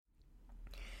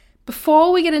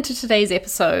Before we get into today's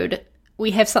episode, we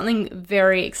have something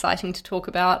very exciting to talk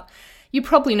about. You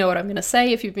probably know what I'm going to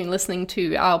say if you've been listening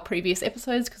to our previous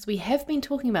episodes, because we have been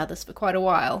talking about this for quite a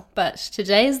while. But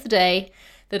today is the day.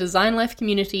 The Design Life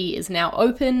community is now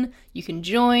open. You can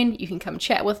join. You can come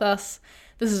chat with us.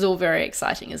 This is all very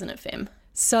exciting, isn't it, Fem?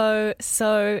 So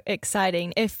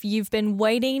exciting. If you've been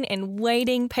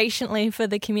waiting patiently for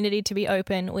the community to be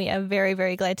open, we are very,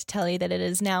 very glad to tell you that it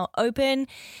is now open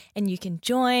and you can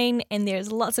join, and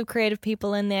there's lots of creative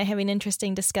people in there having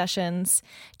interesting discussions.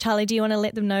 Charlie, do you want to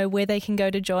let them know where they can go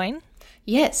to join?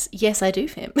 Yes, I do,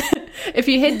 Fem. If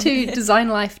you head to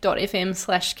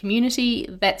designlife.fm/community,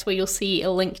 that's where you'll see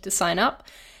a link to sign up.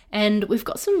 And we've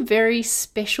got some very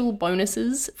special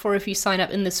bonuses for if you sign up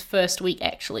in this first week,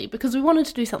 actually, because we wanted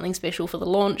to do something special for the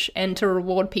launch and to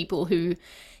reward people who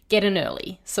get in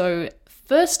early. So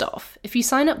first off, if you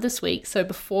sign up this week, so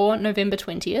before November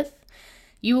 20th,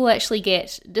 you will actually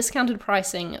get discounted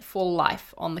pricing for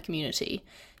life on the community.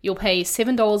 You'll pay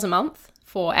 $7 a month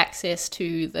for access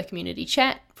to the community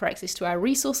chat, for access to our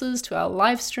resources, to our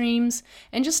live streams,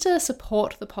 and just to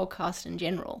support the podcast in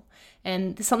general.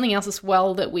 And there's something else as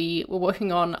well that we were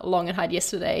working on long and hard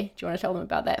yesterday. Do you want to tell them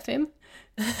about that, Fem?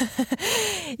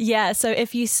 Yeah, so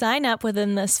if you sign up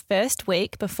within this first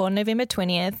week before November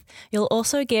 20th, you'll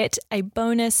also get a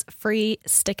bonus free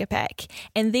sticker pack.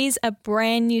 And these are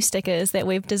brand new stickers that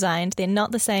we've designed. They're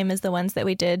not the same as the ones that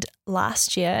we did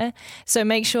last year. So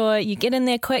make sure you get in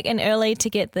there quick and early to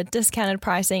get the discounted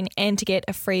pricing and to get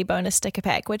a free bonus sticker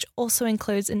pack, which also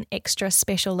includes an extra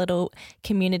special little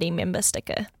community member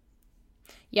sticker.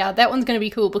 Yeah, that one's going to be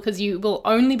cool because you will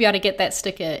only be able to get that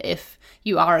sticker if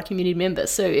you are a community member.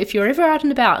 So if you're ever out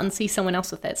and about and see someone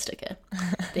else with that sticker,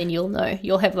 then you'll know.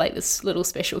 You'll have like this little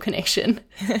special connection.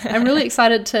 I'm really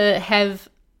excited to have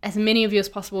as many of you as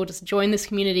possible just join this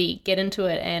community, get into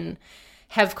it, and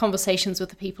have conversations with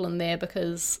the people in there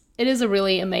because it is a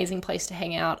really amazing place to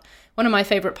hang out. One of my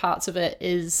favorite parts of it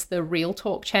is the Real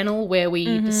Talk channel where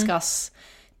we discuss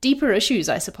deeper issues,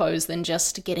 I suppose, than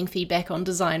just getting feedback on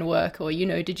design work or,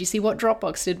 did you see what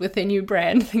Dropbox did with their new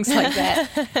brand? Things like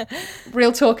that.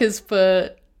 Real Talk is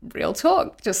for real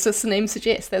talk, just as the name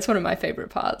suggests. That's one of my favorite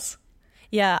parts.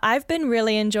 Yeah, I've been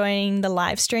really enjoying the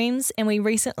live streams, and we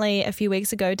recently, a few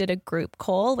weeks ago, did a group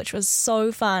call, which was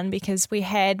so fun because we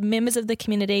had members of the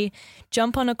community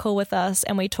jump on a call with us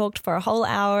and we talked for a whole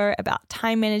hour about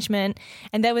time management,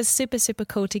 and that was super, super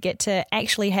cool to get to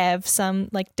actually have some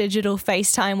like digital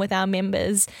FaceTime with our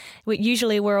members.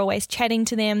 Usually we're always chatting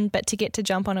to them, but to get to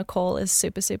jump on a call is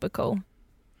super, super cool.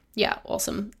 Yeah,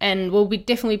 awesome. And we'll be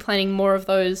definitely planning more of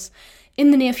those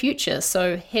in the near future.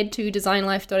 So head to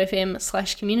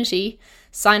designlife.fm/community,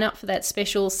 sign up for that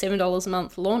special $7 a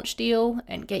month launch deal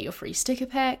and get your free sticker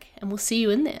pack, and we'll see you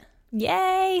in there.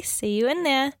 Yay! See you in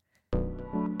there.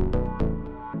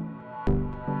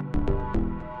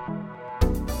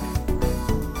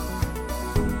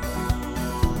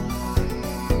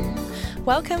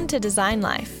 Welcome to Design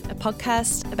Life, a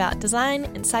podcast about design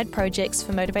and side projects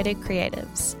for motivated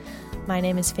creatives. My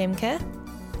name is Femke.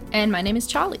 And my name is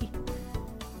Charlie.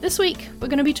 This week, we're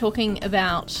going to be talking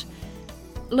about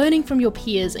learning from your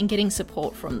peers and getting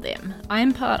support from them.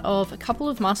 I'm part of a couple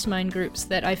of mastermind groups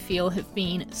that I feel have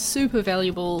been super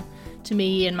valuable to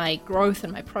me in my growth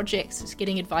and my projects, just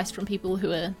getting advice from people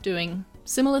who are doing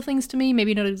similar things to me,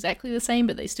 maybe not exactly the same,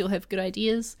 but they still have good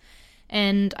ideas.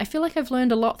 And I feel like I've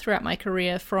learned a lot throughout my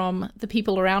career from the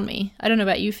people around me. I don't know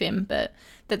about you, Fem, but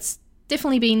that's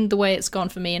definitely been the way it's gone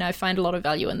for me, and I find a lot of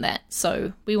value in that.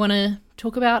 So we want to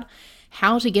talk about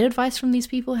how to get advice from these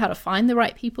people, how to find the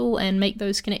right people and make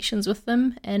those connections with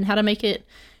them, and how to make it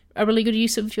a really good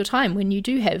use of your time when you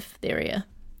do have their ear.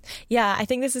 Yeah, I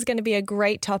think this is going to be a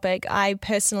great topic. I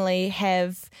personally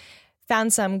have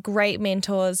found some great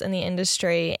mentors in the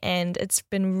industry, and it's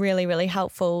been really, really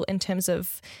helpful in terms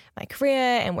of my career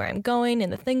and where I'm going and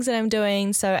the things that I'm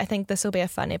doing. So I think this will be a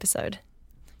fun episode.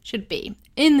 Should be.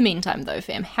 In the meantime, though,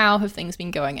 Fem, how have things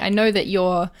been going? I know that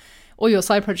all your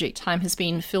side project time has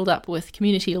been filled up with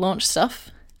community launch stuff,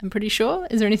 I'm pretty sure.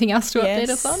 Is there anything else to update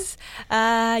us on?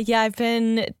 Yeah, I've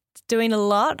been doing a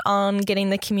lot on getting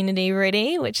the community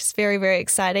ready, which is very, very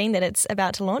exciting that it's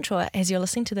about to launch, or as you're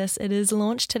listening to this, it is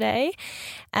launched today.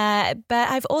 But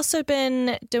I've also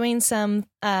been doing some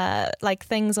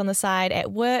things on the side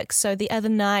at work. So the other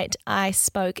night I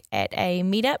spoke at a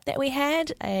meetup that we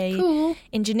had, a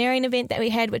engineering event that we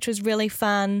had, which was really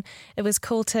fun. It was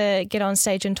cool to get on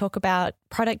stage and talk about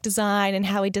product design and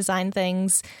how we design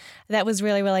things. That was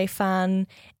really, really fun.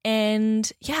 And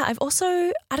yeah,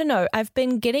 I've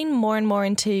been getting more and more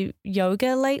into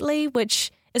yoga lately,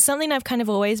 which it's something I've kind of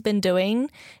always been doing,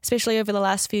 especially over the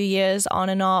last few years, on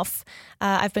and off.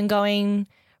 I've been going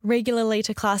regularly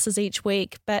to classes each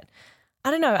week, but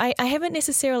I don't know, I haven't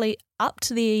necessarily upped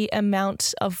the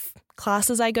amount of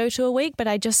classes I go to a week, but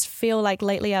I just feel like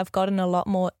lately I've gotten a lot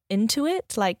more into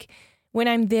it. Like when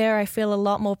I'm there, I feel a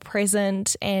lot more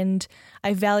present, and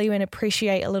I value and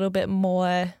appreciate a little bit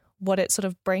more what it sort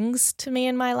of brings to me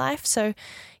in my life. So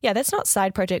yeah, that's not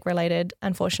side project related,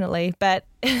 unfortunately, but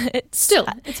it's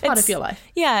part of your life.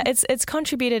 Yeah, it's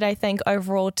contributed, I think,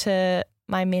 overall to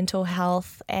my mental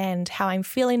health and how I'm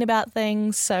feeling about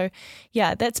things. So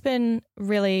yeah, that's been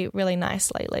really, really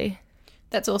nice lately.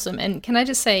 That's awesome. And can I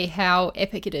just say how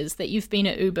epic it is that you've been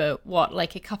at Uber,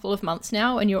 like a couple of months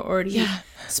now, and you're already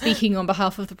speaking on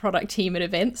behalf of the product team at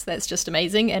events. That's just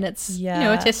amazing. And it's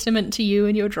a testament to you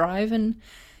and your drive and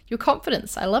your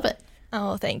confidence. I love it.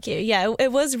 Oh, thank you. Yeah,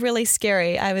 it was really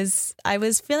scary. I was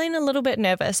feeling a little bit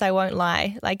nervous, I won't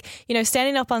lie. Like,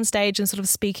 standing up on stage and sort of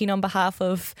speaking on behalf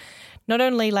of not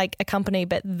only like a company,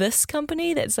 but this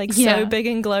company that's like so big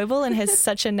and global and has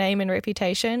such a name and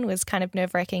reputation was kind of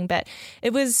nerve-wracking, but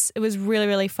it was really,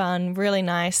 really fun, really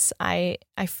nice. I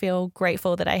feel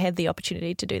grateful that I had the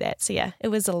opportunity to do that. So yeah, it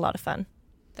was a lot of fun.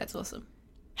 That's awesome.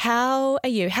 How are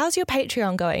you? How's your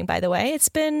Patreon going, by the way? Has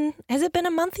it been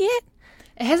a month yet?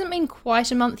 It hasn't been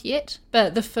quite a month yet,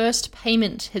 but the first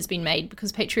payment has been made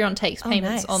because Patreon takes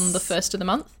payments on the first of the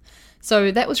month.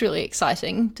 So that was really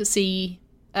exciting to see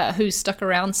who's stuck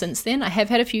around since then. I have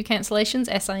had a few cancellations,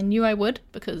 as I knew I would,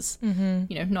 because,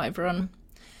 not everyone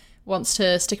wants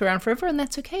to stick around forever, and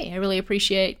that's okay. I really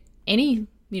appreciate any,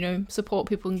 support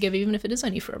people can give, even if it is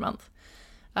only for a month.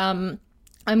 I'm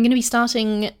going to be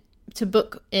starting to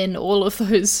book in all of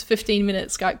those 15-minute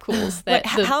Skype calls. Wait,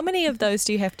 how many of those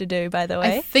do you have to do, by the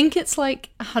way? I think it's like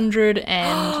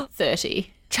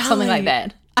 130, something like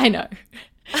that. I know.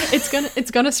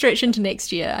 It's gonna stretch into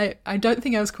next year. I don't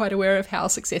think I was quite aware of how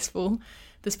successful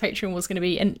this Patreon was going to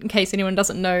be. And in case anyone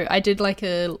doesn't know, I did like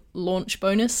a launch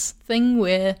bonus thing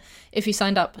where if you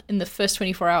signed up in the first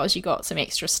 24 hours, you got some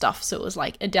extra stuff. So it was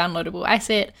like a downloadable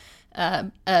asset,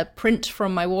 a print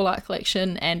from my wall art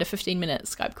collection, and a 15-minute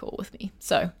Skype call with me.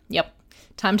 So, yep,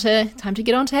 time to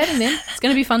get on to having them. It's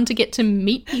going to be fun to get to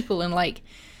meet people and like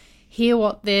hear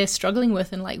what they're struggling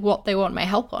with and like what they want my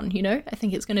help on. I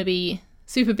think it's going to be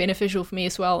super beneficial for me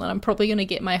as well, and I'm probably going to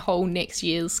get my whole next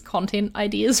year's content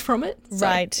ideas from it. So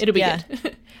right. It'll be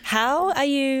good. How are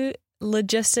you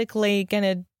logistically going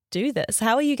to do this?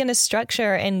 How are you going to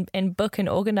structure and book and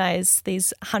organize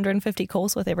these 150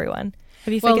 calls with everyone?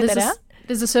 Have you figured that out?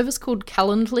 There's a service called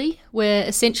Calendly where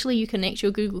essentially you connect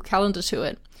your Google Calendar to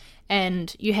it,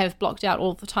 and you have blocked out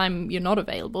all the time you're not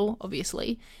available,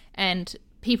 obviously, and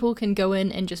people can go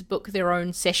in and just book their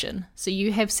own session. So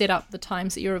you have set up the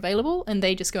times that you're available, and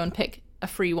they just go and pick a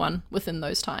free one within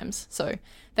those times. So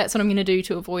that's what I'm going to do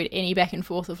to avoid any back and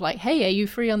forth of like, hey, are you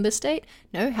free on this date?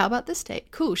 No, how about this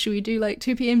date? Cool, should we do like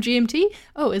 2 p.m. GMT?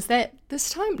 Oh, is that this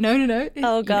time? No.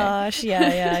 Oh gosh,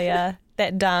 yeah.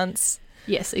 That dance.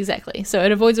 Yes, exactly. So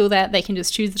it avoids all that. They can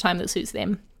just choose the time that suits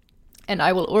them. And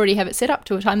I will already have it set up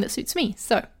to a time that suits me.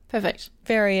 So, perfect.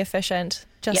 Very efficient,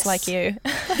 just like you.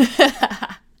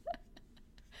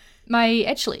 My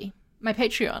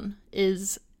Patreon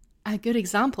is a good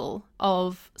example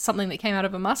of something that came out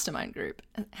of a mastermind group.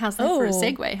 How's that for a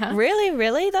segue, huh?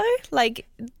 Really though? Like,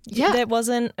 that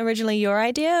wasn't originally your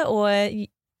idea, or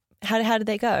how did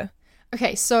that go?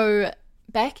 Okay, so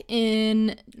back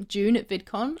in June at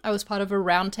VidCon, I was part of a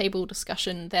roundtable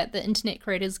discussion that the Internet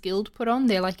Creators Guild put on.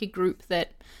 They're like a group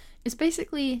that is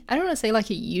basically, I don't want to say like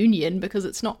a union because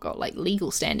it's not got like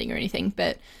legal standing or anything,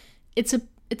 but it's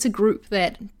a group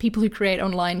that people who create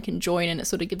online can join, and it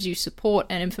sort of gives you support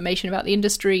and information about the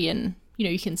industry, and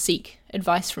you can seek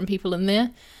advice from people in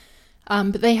there.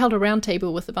 But they held a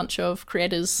roundtable with a bunch of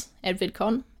creators at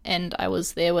VidCon, and I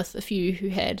was there with a few who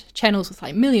had channels with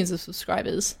like millions of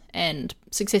subscribers and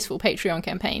successful Patreon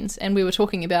campaigns, and we were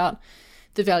talking about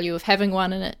the value of having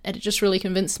one, and it just really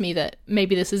convinced me that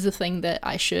maybe this is a thing that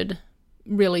I should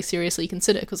really seriously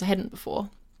consider because I hadn't before.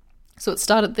 So it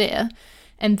started there.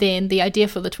 And then the idea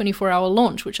for the 24-hour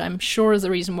launch, which I'm sure is the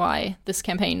reason why this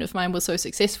campaign of mine was so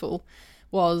successful,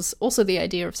 was also the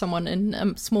idea of someone in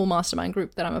a small mastermind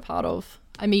group that I'm a part of.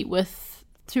 I meet with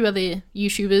 2 other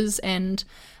YouTubers and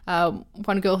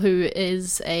one girl who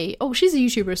is she's a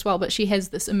YouTuber as well, but she has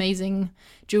this amazing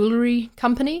jewelry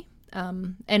company.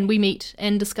 And we meet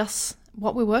and discuss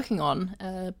what we're working on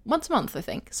once a month, I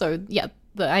think. So yeah,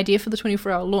 the idea for the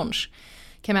 24-hour launch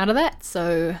came out of that.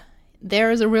 So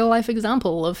there is a real life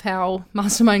example of how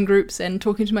mastermind groups and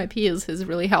talking to my peers has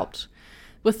really helped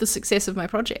with the success of my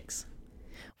projects.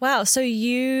 Wow. So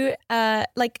you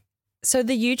so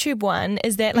the YouTube one,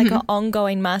 is that like an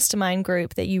ongoing mastermind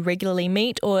group that you regularly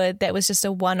meet, or that was just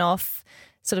a one-off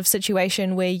sort of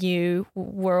situation where you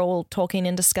were all talking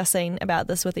and discussing about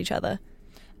this with each other?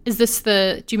 Is this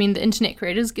do you mean the Internet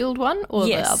Creators Guild one or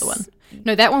Yes. the other one?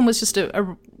 No, that one was just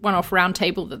a one-off round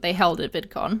table that they held at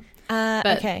VidCon.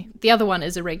 But okay. the other one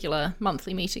is a regular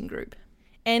monthly meeting group.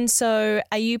 And so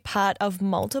are you part of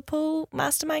multiple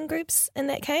mastermind groups in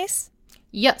that case?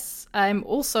 Yes, I'm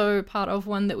also part of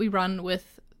one that we run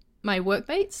with my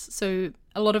workmates. So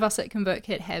a lot of us at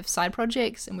ConvertKit have side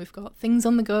projects and we've got things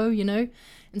on the go, And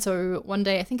so one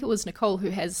day, I think it was Nicole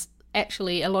who has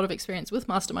actually a lot of experience with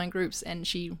mastermind groups, and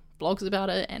she blogs about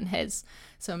it and has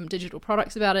some digital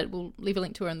products about it. We'll leave a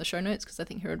link to her in the show notes because I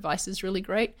think her advice is really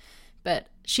great. But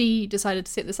she decided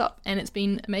to set this up and it's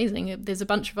been amazing. There's a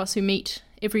bunch of us who meet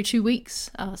every 2 weeks.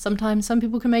 Sometimes some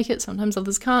people can make it, sometimes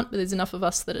others can't, but there's enough of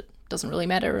us that it doesn't really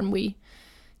matter. And we,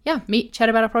 meet, chat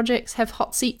about our projects, have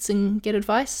hot seats and get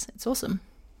advice. It's awesome.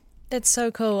 That's so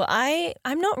cool.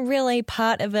 I'm not really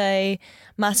part of a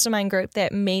mastermind group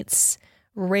that meets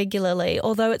regularly,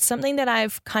 although it's something that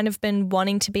I've kind of been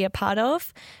wanting to be a part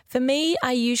of. For me,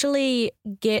 I usually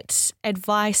get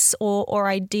advice or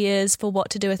ideas for what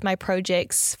to do with my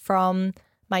projects from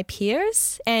my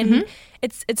peers, and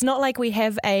it's not like we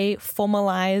have a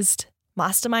formalized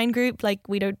mastermind group, like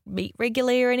we don't meet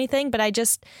regularly or anything, but I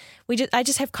just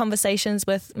have conversations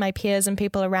with my peers and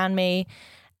people around me.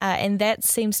 And that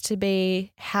seems to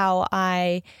be how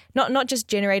I not just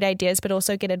generate ideas, but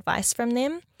also get advice from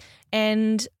them.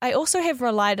 And I also have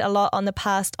relied a lot on the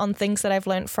past on things that I've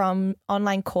learned from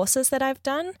online courses that I've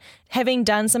done. Having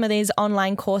done some of these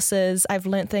online courses, I've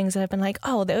learned things that I've been like,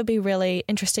 oh, that would be really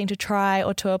interesting to try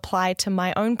or to apply to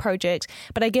my own project.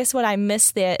 But I guess what I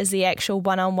miss there is the actual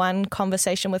one-on-one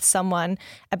conversation with someone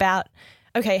about,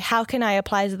 okay, how can I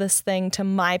apply this thing to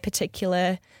my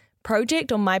particular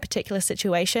project or my particular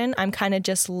situation? I'm kind of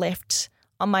just left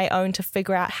on my own to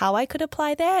figure out how I could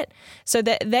apply that. So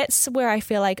that's where I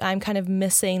feel like I'm kind of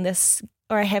missing this,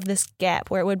 or I have this gap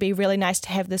where it would be really nice to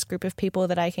have this group of people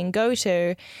that I can go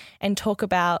to and talk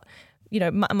about,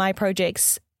 my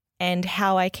projects and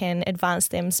how I can advance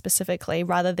them specifically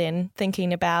rather than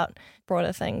thinking about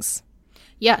broader things.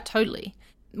 Yeah, totally.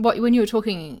 When you were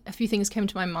talking, a few things came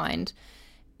to my mind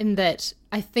in that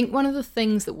I think one of the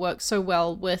things that works so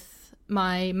well with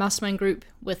my mastermind group,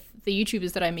 with the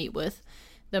YouTubers that I meet with,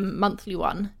 the monthly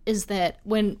one, is that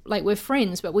when we're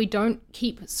friends, but we don't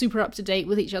keep super up to date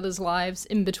with each other's lives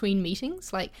in between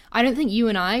meetings. Like, I don't think you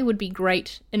and I would be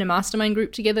great in a mastermind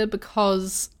group together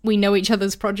because we know each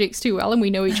other's projects too well and we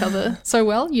know each other so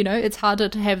well. It's harder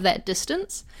to have that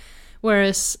distance.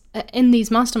 Whereas in these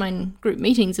mastermind group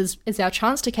meetings is our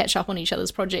chance to catch up on each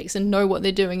other's projects and know what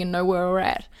they're doing and know where we're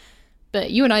at.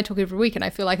 But you and I talk every week and I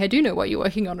feel like I do know what you're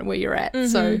working on and where you're at.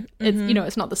 So it's,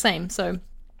 it's not the same. So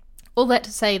all that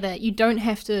to say that you don't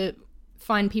have to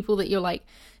find people that you're like,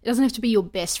 it doesn't have to be your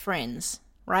best friends,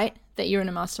 right? That you're in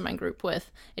a mastermind group with.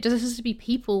 It just has to be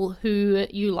people who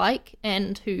you like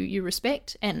and who you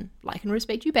respect and like and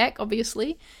respect you back,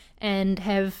 obviously, and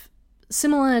have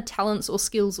similar talents or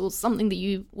skills or something that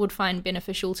you would find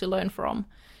beneficial to learn from,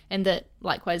 and that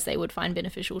likewise they would find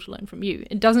beneficial to learn from you.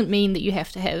 It doesn't mean that you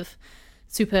have to have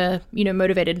super,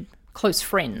 motivated close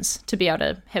friends to be able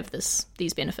to have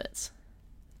these benefits.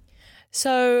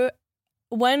 So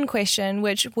one question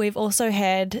which we've also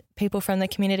had people from the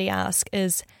community ask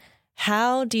is,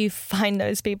 how do you find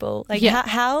those people? Like,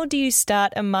 how do you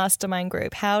start a mastermind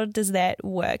group? How does that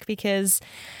work? Because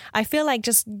I feel like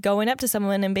just going up to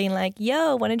someone and being like,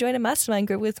 yo, want to join a mastermind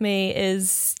group with me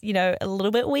is, a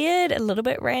little bit weird, a little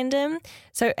bit random.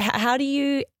 So how do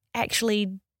you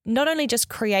actually not only just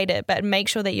create it, but make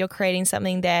sure that you're creating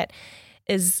something that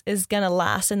is going to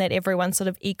last and that everyone's sort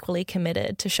of equally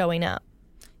committed to showing up?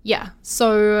 Yeah.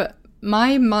 So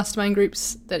my mastermind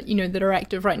groups that, that are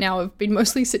active right now have been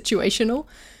mostly situational,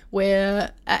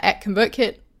 where at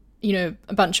ConvertKit,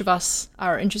 a bunch of us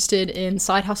are interested in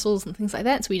side hustles and things like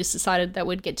that. So we just decided that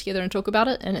we'd get together and talk about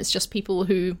it. And it's just people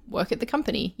who work at the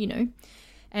company,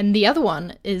 And the other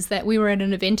one is that we were at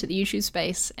an event at the YouTube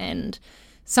space and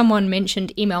someone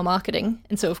mentioned email marketing.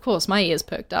 And so, of course, my ears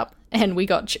perked up and we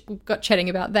got chatting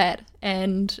about that.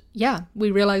 And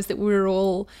we realized that we were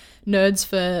all nerds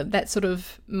for that sort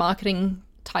of marketing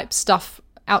type stuff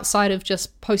outside of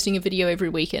just posting a video every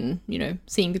week and,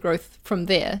 seeing the growth from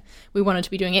there. We wanted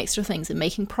to be doing extra things and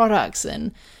making products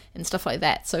and stuff like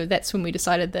that. So that's when we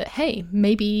decided that, hey,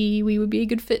 maybe we would be a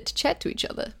good fit to chat to each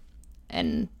other.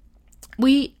 And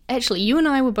You and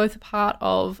I were both a part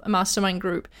of a mastermind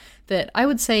group that I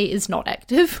would say is not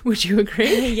active. Would you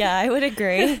agree? Yeah, I would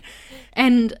agree.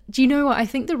 And do you know what? I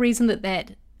think the reason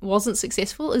that wasn't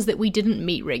successful is that we didn't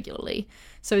meet regularly.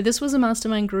 So this was a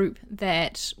mastermind group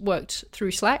that worked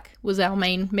through Slack, was our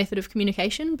main method of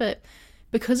communication, but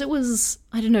because it was,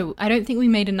 I don't think we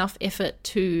made enough effort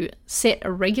to set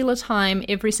a regular time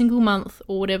every single month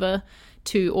or whatever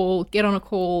to all get on a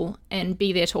call and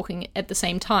be there talking at the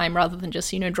same time rather than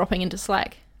just, dropping into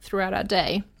Slack throughout our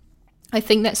day. I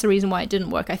think that's the reason why it didn't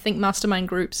work. I think mastermind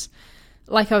groups,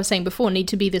 like I was saying before, need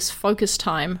to be this focus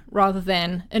time rather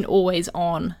than an always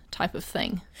on type of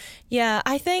thing. Yeah,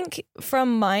 I think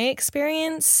from my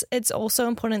experience, it's also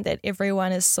important that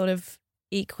everyone is sort of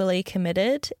equally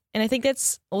committed. And I think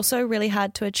that's also really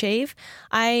hard to achieve.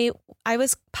 I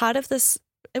was part of this.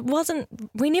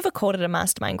 We never called it a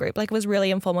mastermind group. Like, it was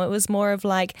really informal. It was more of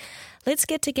like, let's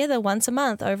get together once a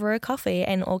month over a coffee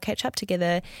and all catch up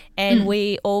together. And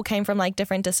we all came from like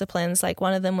different disciplines. Like,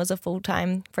 one of them was a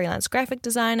full-time freelance graphic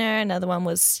designer. Another one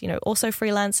was, also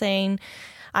freelancing.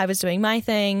 I was doing my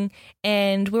thing,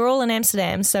 and we were all in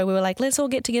Amsterdam. So we were like, let's all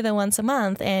get together once a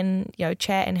month and,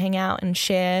 chat and hang out and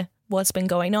share what's been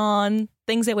going on,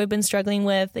 things that we've been struggling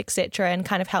with, etc., and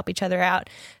kind of help each other out.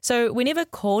 So we never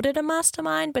called it a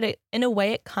mastermind, but in a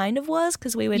way it kind of was,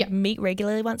 because we would meet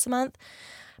regularly once a month.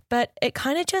 But it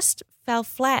kind of just fell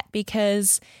flat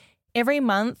because every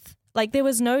month, like, there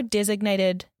was no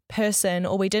designated person,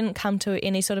 or we didn't come to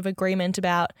any sort of agreement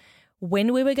about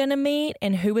when we were going to meet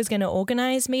and who was going to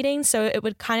organize meetings. So it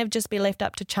would kind of just be left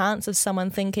up to chance of someone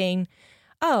thinking,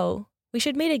 oh, we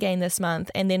should meet again this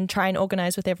month, and then try and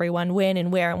organize with everyone when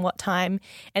and where and what time.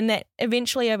 And that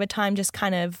eventually over time just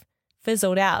kind of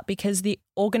fizzled out because the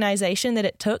organization that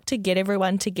it took to get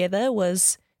everyone together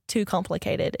was too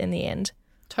complicated in the end.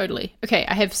 Totally. Okay,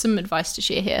 I have some advice to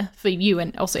share here for you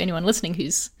and also anyone listening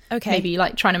who's maybe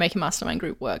like trying to make a mastermind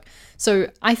group work. So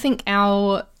I think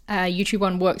our YouTube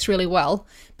one works really well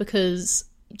because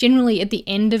generally at the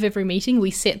end of every meeting, we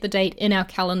set the date in our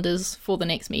calendars for the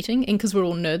next meeting. And because we're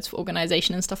all nerds for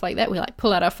organization and stuff like that, we like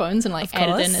pull out our phones and like add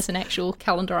it in as an actual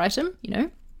calendar item,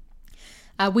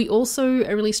 We also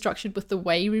are really structured with the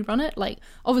way we run it. Like,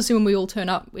 obviously when we all turn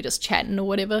up, we're just chatting or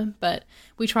whatever, but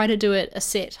we try to do it a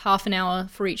set half an hour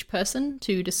for each person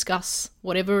to discuss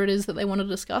whatever it is that they want to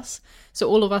discuss. So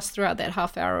all of us throughout that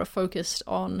half hour are focused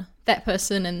on that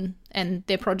person and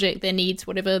their project, their needs,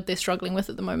 whatever they're struggling with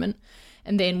at the moment.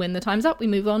 And then when the time's up, we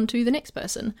move on to the next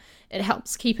person. It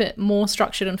helps keep it more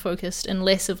structured and focused and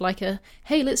less of like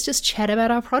hey, let's just chat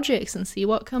about our projects and see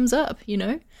what comes up,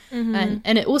 Mm-hmm.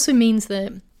 And it also means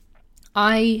that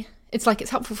it's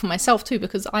helpful for myself too,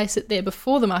 because I sit there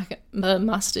before the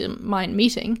mastermind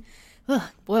meeting. Ugh,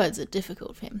 words are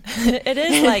difficult for him. It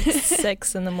is like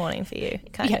 6 a.m. for you,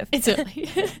 kind of. It's early.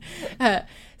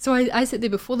 So I sit there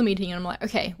before the meeting and I'm like,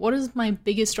 okay, what is my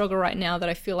biggest struggle right now that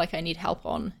I feel like I need help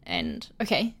on? And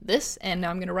okay, this, and now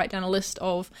I'm going to write down a list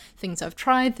of things I've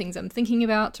tried, things I'm thinking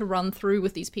about to run through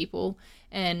with these people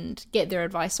and get their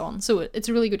advice on. So it's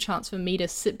a really good chance for me to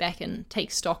sit back and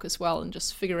take stock as well and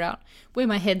just figure out where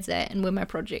my head's at and where my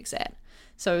project's at.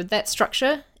 So that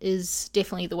structure is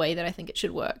definitely the way that I think it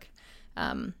should work.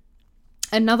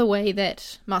 Another way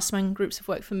that mastermind groups have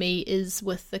worked for me is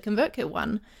with the ConvertKit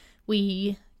one.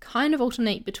 We kind of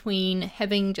alternate between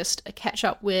having just a catch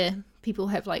up where people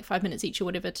have like 5 minutes each or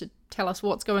whatever to tell us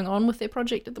what's going on with their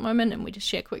project at the moment, and we just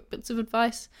share quick bits of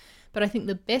advice. But I think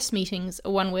the best meetings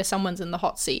are one where someone's in the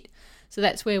hot seat. So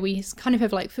that's where we kind of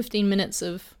have like 15 minutes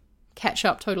of catch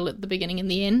up total at the beginning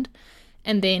and the end,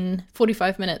 and then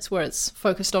 45 minutes where it's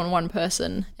focused on one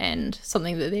person and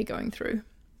something that they're going through.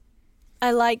 I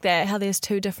like that, how there's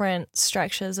two different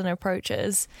structures and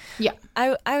approaches. Yeah.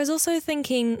 I was also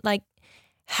thinking, like,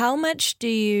 how much do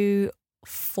you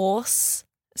force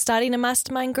starting a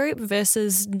mastermind group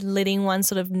versus letting one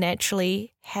sort of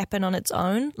naturally happen on its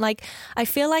own? Like, I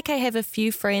feel like I have a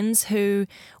few friends who,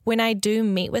 when I do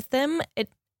meet with them,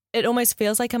 it almost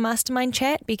feels like a mastermind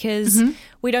chat because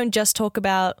we don't just talk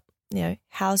about,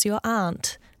 how's your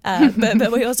aunt?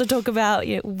 But we also talk about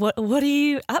what are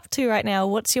you up to right now?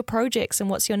 What's your projects and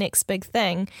what's your next big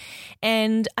thing?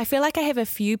 And I feel like I have a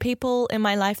few people in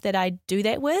my life that I do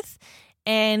that with.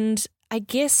 And I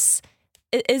guess,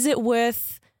 is it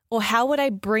worth, or how would I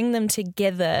bring them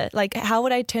together? Like, how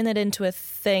would I turn that into a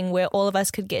thing where all of us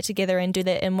could get together and do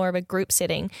that in more of a group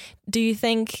setting? Do you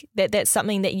think that that's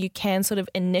something that you can sort of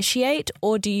initiate,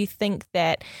 or do you think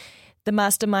that the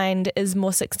mastermind is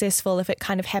more successful if it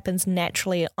kind of happens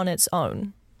naturally on its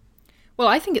own? Well,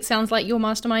 I think it sounds like your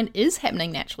mastermind is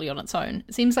happening naturally on its own.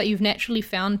 It seems like you've naturally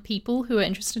found people who are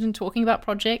interested in talking about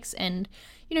projects and,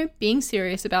 being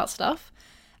serious about stuff.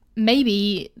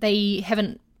 Maybe they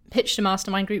haven't pitched a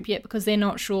mastermind group yet because they're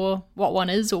not sure what one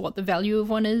is or what the value of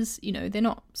one is. They're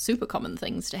not super common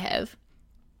things to have.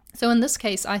 So in this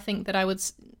case, I think that I would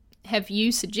have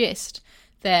you suggest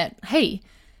that, hey,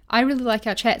 I really like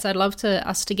our chats. I'd love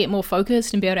us to get more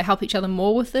focused and be able to help each other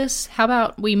more with this. How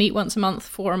about we meet once a month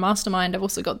for a mastermind? I've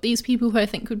also got these people who I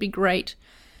think could be great.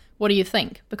 What do you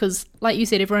think? Because like you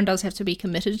said, everyone does have to be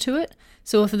committed to it.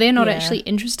 So if they're not actually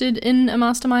interested in a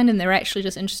mastermind and they're actually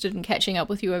just interested in catching up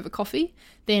with you over coffee,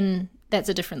 then that's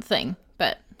a different thing.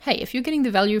 But hey, if you're getting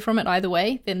the value from it either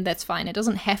way, then that's fine. It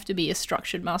doesn't have to be a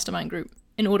structured mastermind group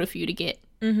in order for you to get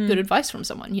good advice from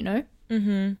someone,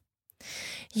 Mm-hmm.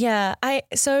 Yeah.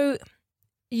 So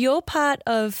you're part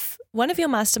of one of your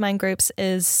mastermind groups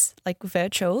is like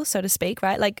virtual, so to speak,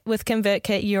 right? Like with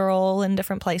ConvertKit, you're all in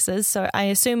different places. So I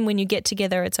assume when you get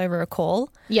together, it's over a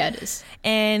call. Yeah, it is.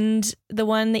 And the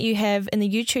one that you have in the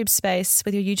YouTube space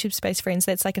with your YouTube space friends,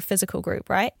 that's like a physical group,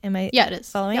 right? Am I Yeah, it is.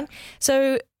 Following? Yep.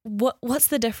 So what's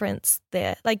the difference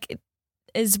there? Like,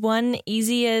 is one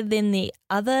easier than the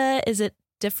other? Is it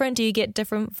different? Do you get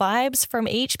different vibes from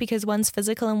each because one's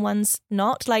physical and one's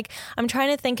not? Like, I'm trying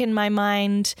to think in my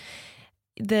mind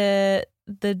the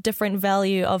different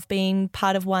value of being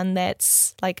part of one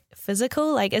that's like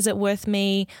physical. Like, is it worth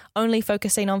me only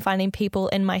focusing on finding people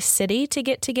in my city to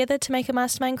get together to make a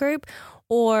mastermind group?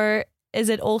 Or is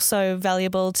it also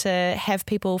valuable to have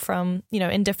people from,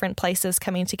 in different places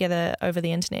coming together over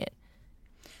the internet?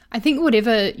 I think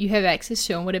whatever you have access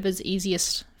to and whatever's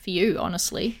easiest for you,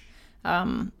 honestly.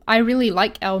 I really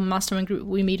like our mastermind group.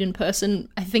 We meet in person,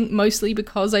 I think mostly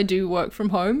because I do work from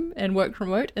home and work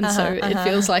remote. And so it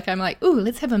feels like I'm like, ooh,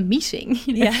 let's have a meeting.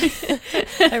 Yeah.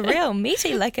 A real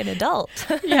meeting like an adult.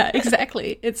 Yeah,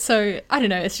 exactly. It's so, I don't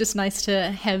know, it's just nice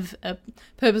to have a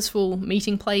purposeful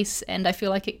meeting place. And I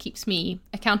feel like it keeps me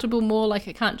accountable more. Like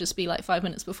I can't just be like 5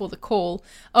 minutes before the call,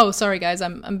 oh, sorry guys,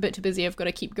 I'm a bit too busy. I've got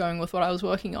to keep going with what I was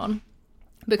working on.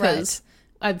 Because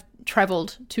I've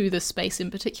traveled to this space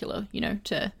in particular,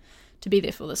 to be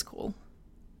there for this call.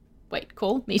 Wait,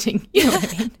 call? Meeting. You know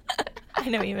what I mean? I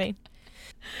know what you mean.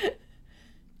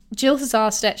 Jill has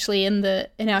asked actually in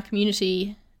our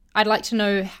community, I'd like to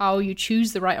know how you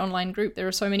choose the right online group. There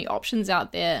are so many options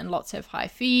out there and lots have high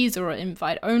fees or are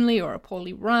invite only or are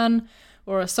poorly run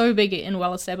or are so big and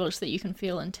well established that you can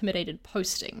feel intimidated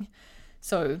posting.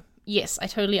 So yes, I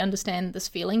totally understand this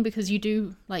feeling because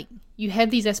you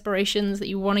have these aspirations that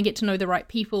you want to get to know the right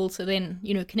people to then,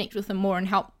 connect with them more and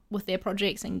help with their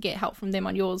projects and get help from them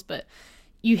on yours. But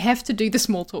you have to do the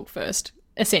small talk first,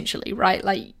 essentially, right?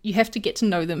 Like you have to get to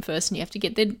know them first and you have to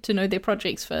get to know their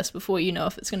projects first before you know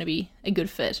if it's going to be a good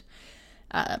fit.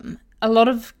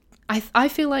 I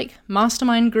feel like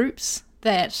mastermind groups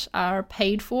that are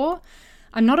paid for,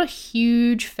 I'm not a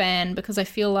huge fan because I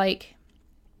feel like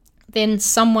then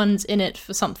someone's in it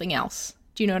for something else.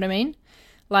 Do you know what I mean?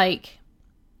 Like,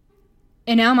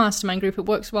 in our mastermind group, it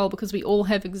works well because we all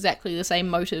have exactly the same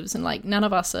motives and, like, none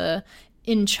of us are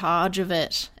in charge of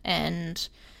it and,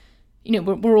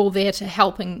 we're all there to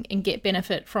help and get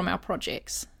benefit from our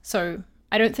projects. So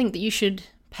I don't think that you should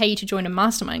pay to join a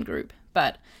mastermind group,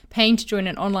 but paying to join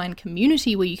an online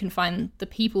community where you can find the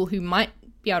people who might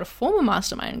be able to form a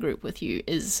mastermind group with you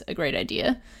is a great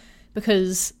idea.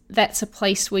 Because that's a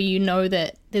place where you know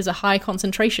that there's a high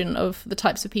concentration of the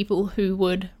types of people who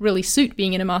would really suit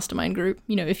being in a mastermind group.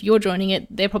 If you're joining it,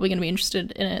 they're probably going to be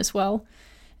interested in it as well.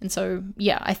 And so,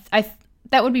 yeah, I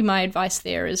that would be my advice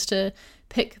there, is to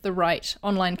pick the right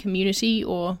online community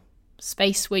or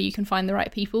space where you can find the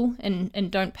right people and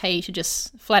don't pay to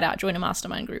just flat out join a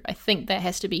mastermind group. I think that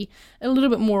has to be a little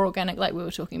bit more organic like we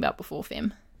were talking about before,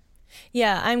 Fem.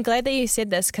 Yeah, I'm glad that you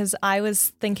said this because I was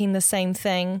thinking the same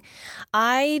thing.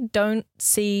 I don't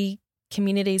see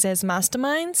communities as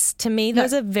masterminds. To me,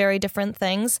 those are very different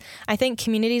things. I think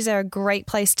communities are a great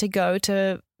place to go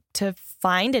to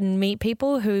find and meet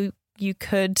people who you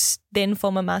could then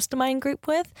form a mastermind group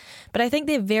with. But I think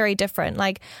they're very different.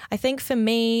 Like, I think for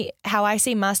me, how I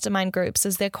see mastermind groups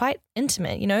is they're quite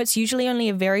intimate. It's usually only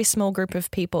a very small group of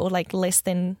people, like less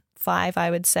than 5, I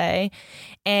would say.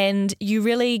 And you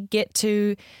really get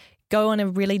to go on a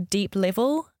really deep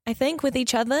level, I think, with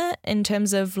each other in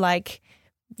terms of like,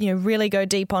 really go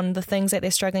deep on the things that they're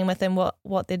struggling with and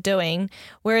what they're doing.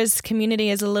 Whereas community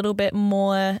is a little bit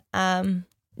more,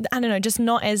 I don't know, just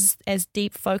not as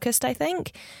deep focused, I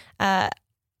think. I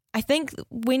think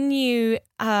when you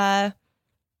are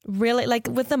really, like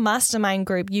with the mastermind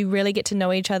group, you really get to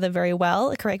know each other very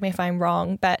well. Correct me if I'm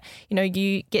wrong, but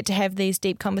you get to have these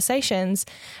deep conversations.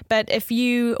 But if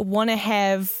you want to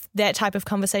have that type of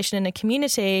conversation in a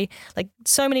community, like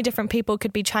so many different people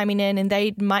could be chiming in and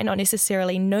they might not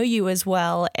necessarily know you as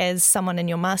well as someone in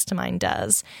your mastermind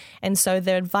does. And so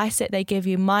the advice that they give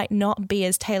you might not be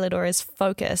as tailored or as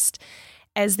focused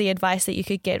as the advice that you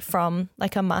could get from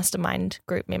like a mastermind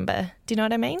group member. Do you know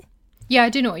what I mean? Yeah, I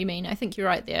do know what you mean. I think you're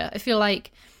right there. I feel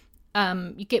like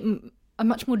you get a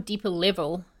much more deeper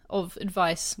level of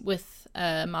advice with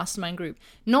a mastermind group,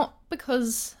 not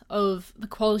because of the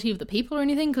quality of the people or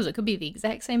anything, because it could be the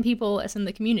exact same people as in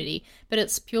the community, but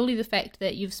it's purely the fact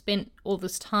that you've spent all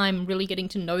this time really getting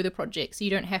to know the project, so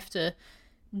you don't have to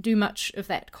do much of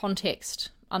that context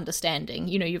understanding.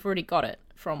 You've already got it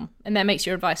and that makes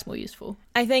your advice more useful.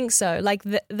 I think so. Like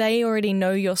they already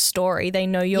know your story, they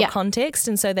know your context,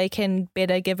 and so they can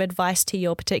better give advice to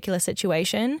your particular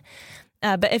situation.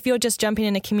 But if you're just jumping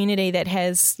in a community that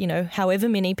has, however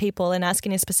many people and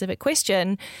asking a specific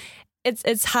question,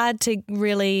 it's hard to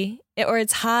really, or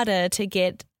it's harder to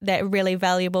get that really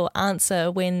valuable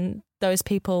answer when those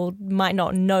people might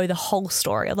not know the whole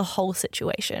story or the whole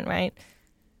situation, right?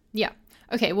 Yeah.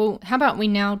 Okay, well, how about we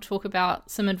now talk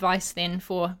about some advice then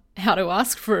for how to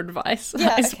ask for advice,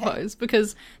 I suppose,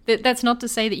 because that's not to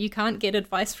say that you can't get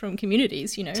advice from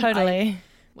communities, Totally.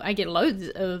 I get loads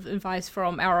of advice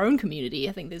from our own community.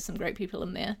 I think there's some great people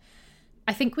in there.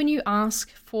 I think when you ask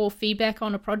for feedback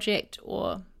on a project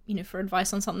or, for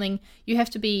advice on something, you have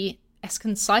to be as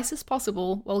concise as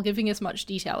possible while giving as much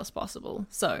detail as possible.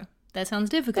 So that sounds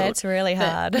difficult. That's really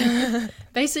hard.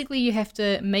 Basically, you have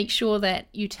to make sure that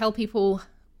you tell people,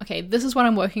 okay, this is what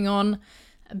I'm working on,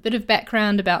 a bit of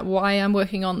background about why I'm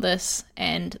working on this,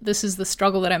 and this is the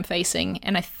struggle that I'm facing,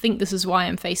 and I think this is why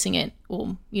I'm facing it,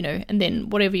 or, and then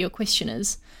whatever your question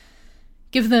is.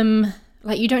 Give them,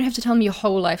 you don't have to tell them your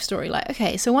whole life story.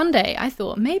 Okay, so one day I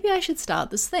thought maybe I should start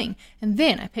this thing, and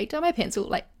then I picked up my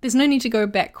pencil. There's no need to go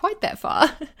back quite that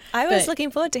far. I was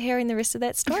looking forward to hearing the rest of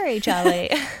that story, Charlie.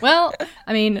 Well,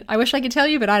 I wish I could tell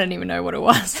you, but I don't even know what it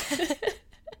was.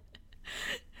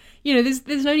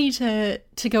 There's no need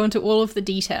to go into all of the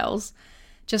details.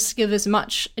 Just give as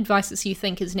much advice as you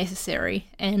think is necessary.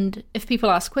 And if people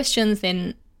ask questions,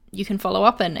 then you can follow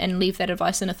up and leave that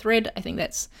advice in a thread. I think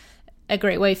that's a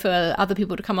great way for other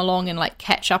people to come along and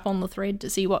catch up on the thread to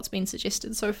see what's been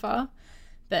suggested so far.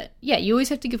 But yeah, you always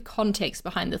have to give context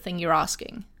behind the thing you're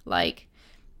asking.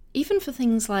 Even for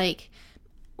things think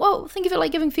of it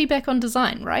like giving feedback on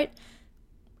design, right?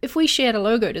 If we shared a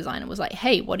logo design and was like,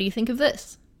 hey, what do you think of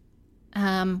this?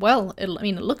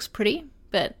 It looks pretty,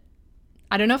 but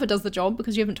I don't know if it does the job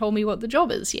because you haven't told me what the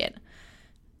job is yet.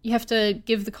 You have to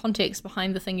give the context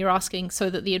behind the thing you're asking so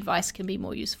that the advice can be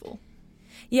more useful.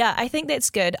 Yeah, I think that's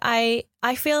good. I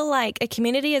feel like a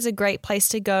community is a great place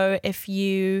to go if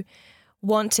you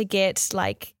want to get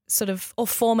or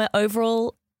form an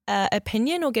overall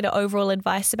opinion or get an overall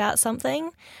advice about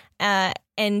something.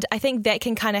 And I think that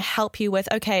can kind of help you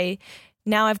with, okay,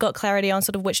 now I've got clarity on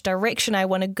sort of which direction I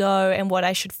want to go and what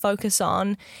I should focus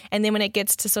on. And then when it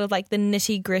gets to sort of the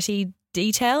nitty gritty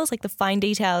details, the fine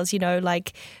details,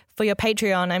 for your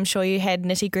Patreon, I'm sure you had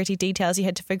nitty gritty details. You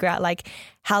had to figure out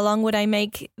how long would I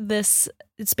make this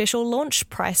special launch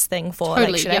price thing for?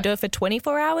 Totally, should I do it for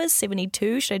 24 hours,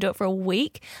 72? Should I do it for a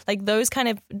week? Those kind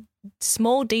of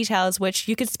small details, which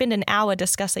you could spend an hour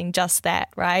discussing just that,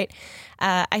 right?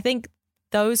 I think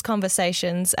those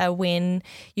conversations are when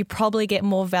you probably get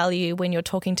more value when you're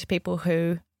talking to people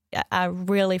who are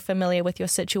really familiar with your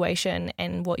situation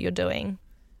and what you're doing.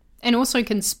 And also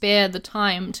can spare the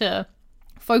time to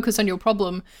focus on your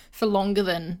problem for longer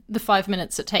than the 5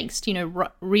 minutes it takes to,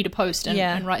 read a post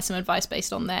and write some advice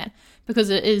based on that. Because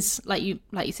it is, like you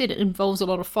said, it involves a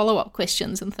lot of follow-up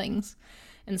questions and things.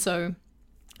 And so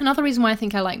another reason why I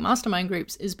think I like mastermind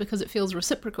groups is because it feels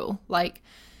reciprocal.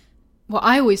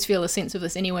 I always feel a sense of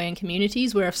this anyway in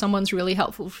communities where if someone's really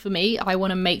helpful for me, I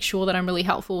want to make sure that I'm really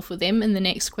helpful for them in the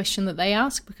next question that they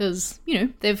ask because,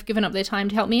 they've given up their time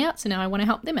to help me out, so now I want to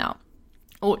help them out.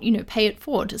 Or, pay it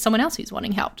forward to someone else who's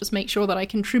wanting help. Just make sure that I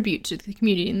contribute to the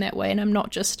community in that way and I'm not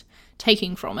just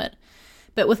taking from it.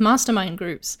 But with mastermind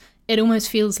groups, it almost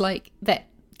feels like that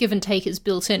give and take is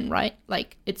built in, right?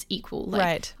 It's equal.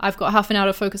 Right. I've got half an hour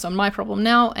to focus on my problem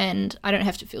now and I don't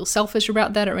have to feel selfish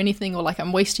about that or anything or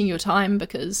I'm wasting your time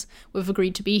because we've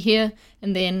agreed to be here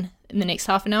and then in the next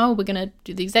half an hour we're going to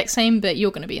do the exact same but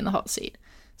you're going to be in the hot seat.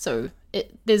 So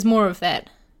there's more of that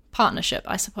partnership,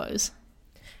 I suppose.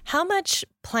 How much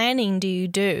planning do you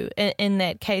do in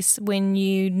that case when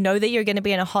you know that you're going to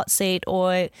be in a hot seat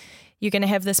or you're going to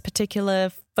have this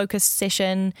particular focused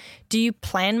session, do you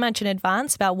plan much in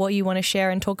advance about what you want to share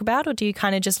and talk about, or do you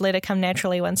kind of just let it come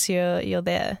naturally once you're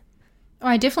there? Oh,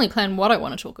 I definitely plan what I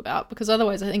want to talk about, because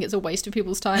otherwise I think it's a waste of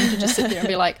people's time to just sit there and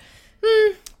be like,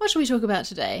 what should we talk about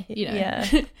today? Yeah.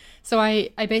 So I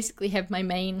basically have my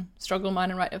main struggle in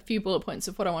mind and write a few bullet points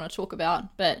of what I want to talk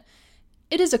about, but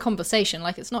it is a conversation.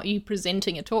 Like, it's not you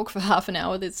presenting a talk for half an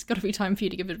hour. There's got to be time for you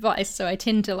to give advice. So I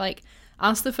tend to like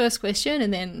ask the first question,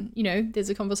 and then, there's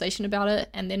a conversation about it,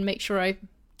 and then make sure I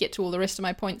get to all the rest of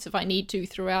my points if I need to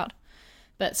throughout.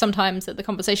 But sometimes that the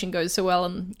conversation goes so well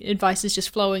and advice is just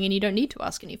flowing and you don't need to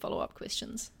ask any follow-up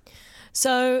questions.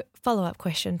 So, follow-up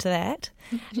question to that.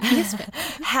 Yes, ma'am.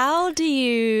 How do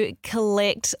you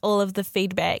collect all of the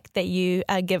feedback that you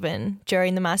are given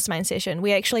during the mastermind session?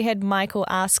 We actually had Michael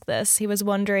ask this. He was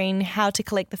wondering how to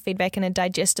collect the feedback in a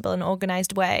digestible and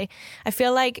organized way. I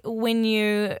feel like when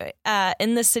you are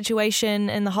in this situation,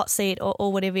 in the hot seat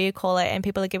or whatever you call it, and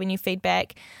people are giving you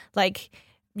feedback, like,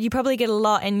 you probably get a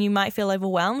lot and you might feel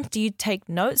overwhelmed. Do you take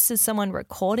notes? Is someone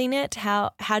recording it?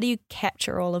 How do you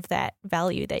capture all of that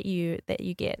value that you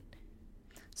get?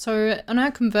 So on our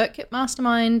ConvertKit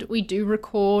Mastermind, we do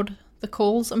record the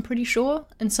calls, I'm pretty sure.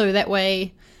 And so that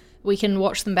way we can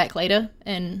watch them back later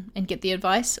and get the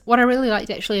advice. What I really liked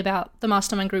actually about the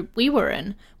mastermind group we were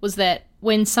in was that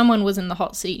when someone was in the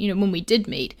hot seat, when we did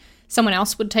meet, someone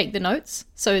else would take the notes.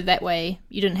 So that way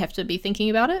you didn't have to be thinking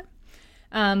about it.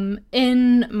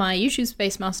 In my YouTube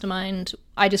Space Mastermind,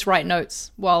 I just write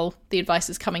notes while the advice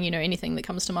is coming, anything that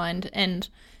comes to mind. And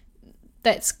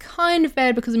that's kind of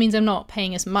bad because it means I'm not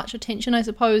paying as much attention, I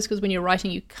suppose, because when you're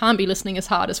writing, you can't be listening as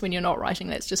hard as when you're not writing.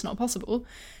 That's just not possible.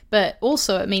 But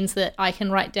also it means that I can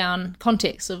write down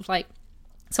context of, like,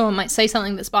 someone might say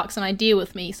something that sparks an idea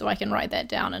with me, so I can write that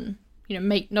down and,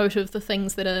 make note of the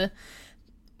things that are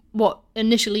what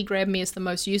initially grabbed me as the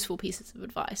most useful pieces of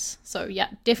advice. So yeah,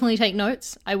 definitely take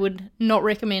notes. I would not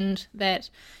recommend that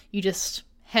you just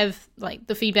have like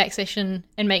the feedback session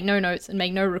and make no notes and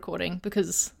make no recording,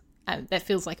 because that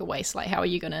feels like a waste. Like, how are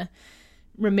you going to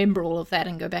remember all of that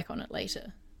and go back on it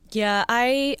later? Yeah,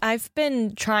 I've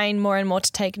been trying more and more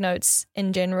to take notes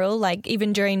in general, like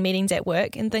even during meetings at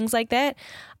work and things like that.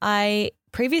 I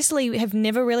previously have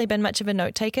never really been much of a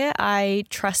note taker. I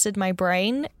trusted my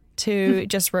brain to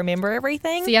just remember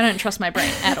everything. See, I don't trust my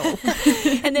brain at all.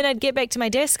 And then I'd get back to my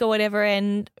desk or whatever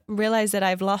and realize that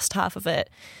I've lost half of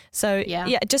it. So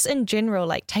yeah, just in general,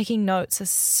 like taking notes is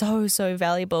so, so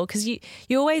valuable, because you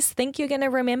always think you're going to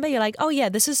remember. You're like, oh yeah,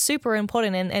 this is super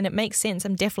important and it makes sense.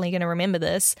 I'm definitely going to remember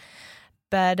this.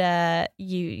 But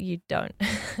you don't,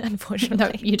 unfortunately.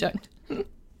 No, you don't.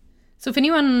 So if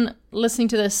anyone listening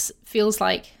to this feels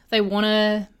like they want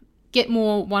to get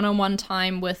more one-on-one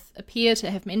time with a peer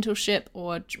to have mentorship,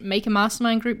 or make a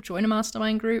mastermind group, join a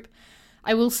mastermind group,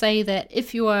 I will say that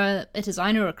if you are a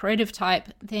designer or a creative type,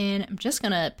 then I'm just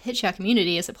going to pitch our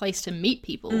community as a place to meet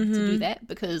people to do that,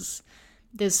 because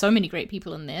there's so many great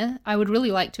people in there. I would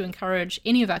really like to encourage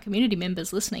any of our community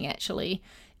members listening, actually,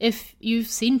 if you've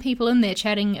seen people in there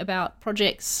chatting about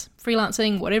projects,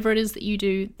 freelancing, whatever it is that you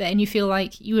do, and you feel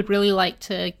like you would really like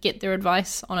to get their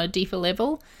advice on a deeper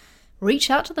level, reach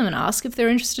out to them and ask if they're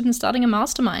interested in starting a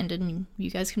mastermind, and you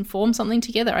guys can form something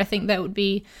together. I think that would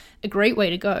be a great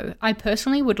way to go. I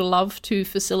personally would love to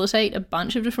facilitate a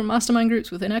bunch of different mastermind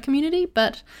groups within our community,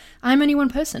 but I'm only one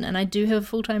person and I do have a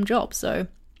full-time job. So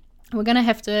we're going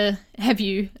to have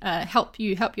you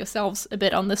help yourselves a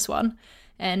bit on this one.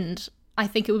 And I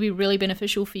think it would be really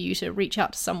beneficial for you to reach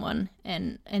out to someone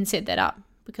and set that up,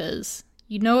 because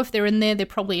if they're in there, they're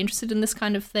probably interested in this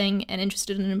kind of thing and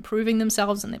interested in improving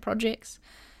themselves and their projects.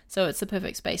 So it's the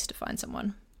perfect space to find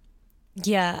someone.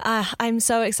 Yeah, I'm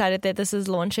so excited that this is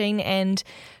launching, and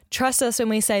trust us when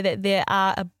we say that there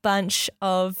are a bunch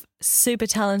of super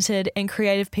talented and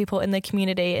creative people in the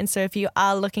community. And so if you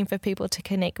are looking for people to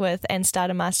connect with and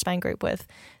start a mastermind group with,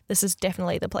 this is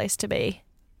definitely the place to be.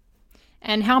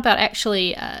 And how about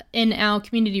actually in our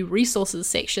community resources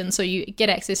section, so you get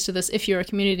access to this if you're a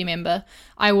community member,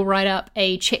 I will write up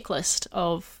a checklist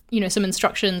of, some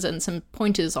instructions and some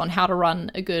pointers on how to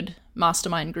run a good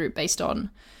mastermind group based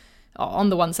on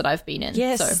the ones that I've been in.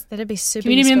 Yes, so that'd be super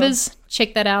community useful. members,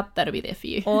 check that out. That'll be there for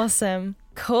you. Awesome.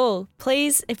 Cool.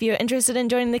 Please, if you're interested in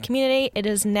joining the community, it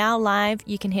is now live.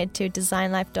 You can head to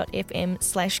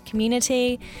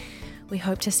designlife.fm/community. We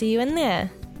hope to see you in there.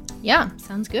 Yeah,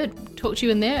 sounds good. Talk to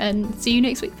you in there and see you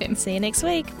next week then. See you next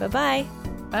week. Bye-bye.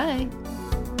 Bye.